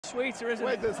sweeter, isn't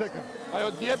Wait it? a second. I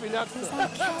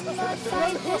Cannot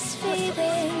fight this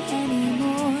feeling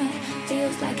anymore.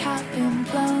 Feels like I've been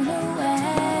blown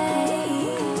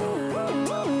away.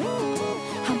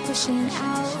 I'm pushing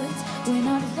out. We're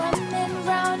not running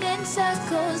round in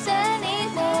circles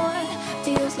anymore.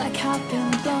 Feels like I've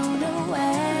been blown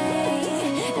away,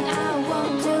 and I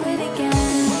won't do it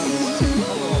again.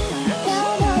 No,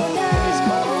 no, no.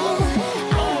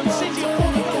 I won't do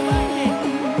it again.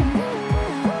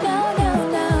 No, no,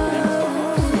 no.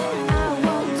 I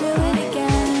won't do it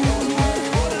again.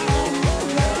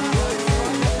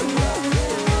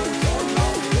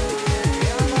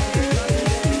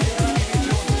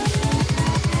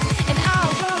 And I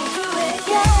won't do it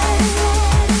again.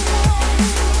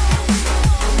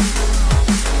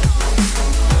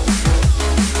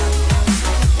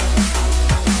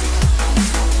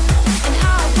 And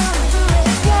I won't do it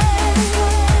again.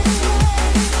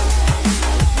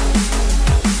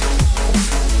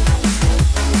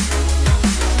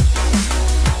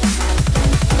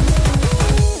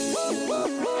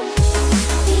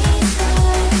 These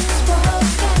words won't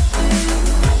get through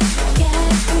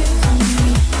to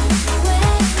me when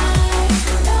I'm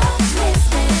not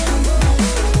listening.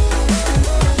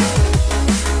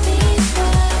 These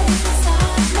words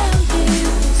are no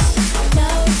use, no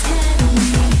telling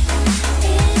me.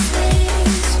 Is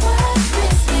this worth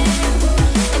risking?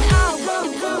 And I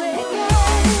won't do it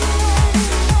again.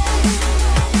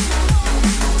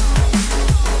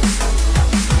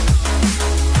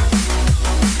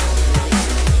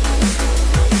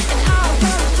 And I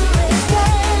won't do it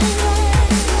again.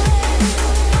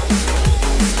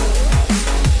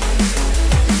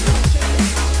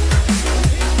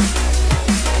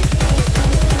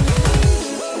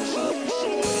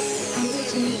 I'm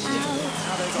reaching out,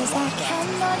 'cause I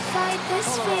cannot fight this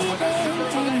feeling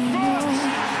anymore.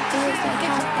 Feels like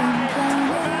I've been blown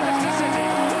away.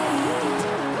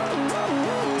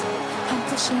 I'm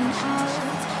pushing out.